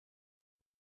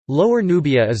Lower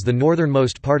Nubia is the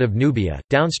northernmost part of Nubia,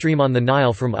 downstream on the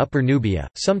Nile from Upper Nubia.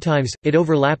 Sometimes, it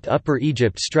overlapped Upper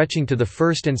Egypt stretching to the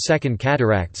First and Second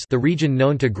Cataracts, the region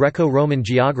known to Greco-Roman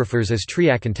geographers as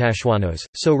Triakantashwanos,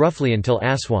 so roughly until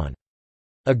Aswan.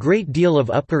 A great deal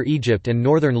of Upper Egypt and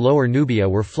northern Lower Nubia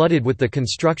were flooded with the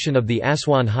construction of the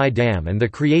Aswan High Dam and the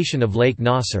creation of Lake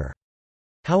Nasser.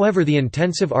 However, the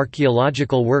intensive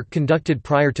archaeological work conducted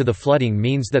prior to the flooding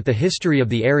means that the history of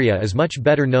the area is much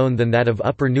better known than that of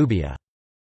Upper Nubia.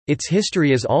 Its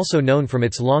history is also known from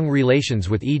its long relations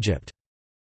with Egypt.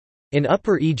 In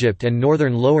Upper Egypt and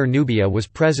northern Lower Nubia was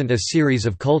present a series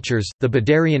of cultures, the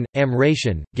Badarian,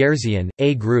 Amratian, Gerzian,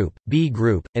 A group, B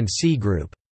group, and C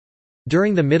group.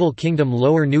 During the Middle Kingdom,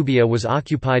 Lower Nubia was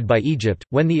occupied by Egypt.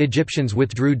 When the Egyptians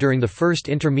withdrew during the First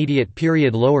Intermediate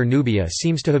Period, Lower Nubia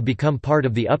seems to have become part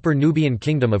of the Upper Nubian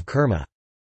Kingdom of Kerma.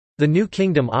 The new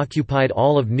kingdom occupied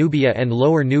all of Nubia, and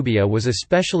Lower Nubia was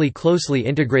especially closely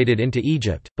integrated into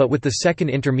Egypt, but with the Second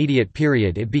Intermediate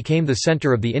Period it became the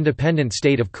center of the independent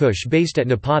state of Kush based at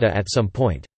Napata at some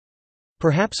point.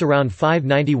 Perhaps around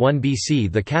 591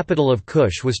 BC the capital of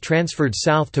Kush was transferred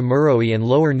south to Meroe and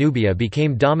Lower Nubia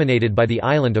became dominated by the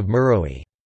island of Meroe.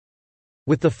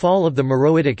 With the fall of the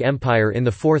Meroitic Empire in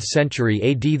the 4th century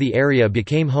AD, the area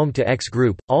became home to X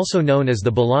group, also known as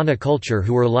the Balana culture,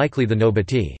 who were likely the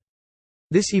Nobati.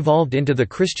 This evolved into the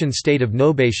Christian state of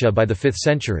Nobatia by the 5th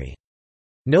century.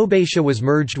 Nobatia was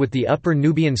merged with the Upper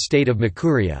Nubian state of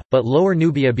Makuria, but Lower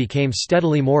Nubia became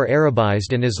steadily more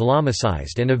Arabized and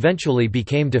Islamicized and eventually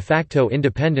became de facto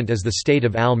independent as the state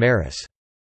of Al-Maris.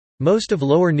 Most of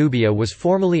Lower Nubia was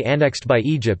formally annexed by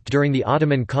Egypt during the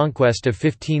Ottoman conquest of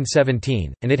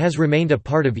 1517, and it has remained a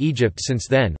part of Egypt since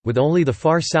then, with only the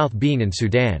far south being in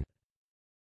Sudan.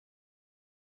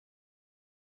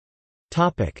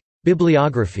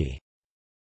 Bibliography.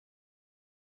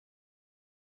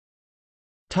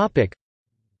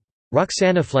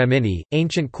 Roxana Flamini,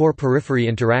 Ancient Core Periphery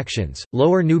Interactions,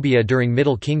 Lower Nubia during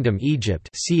Middle Kingdom Egypt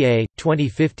ca.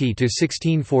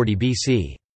 2050–1640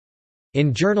 BC.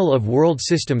 In Journal of World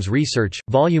Systems Research,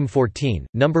 Volume 14,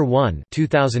 No. 1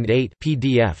 2008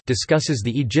 PDF discusses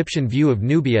the Egyptian view of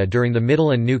Nubia during the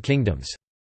Middle and New Kingdoms.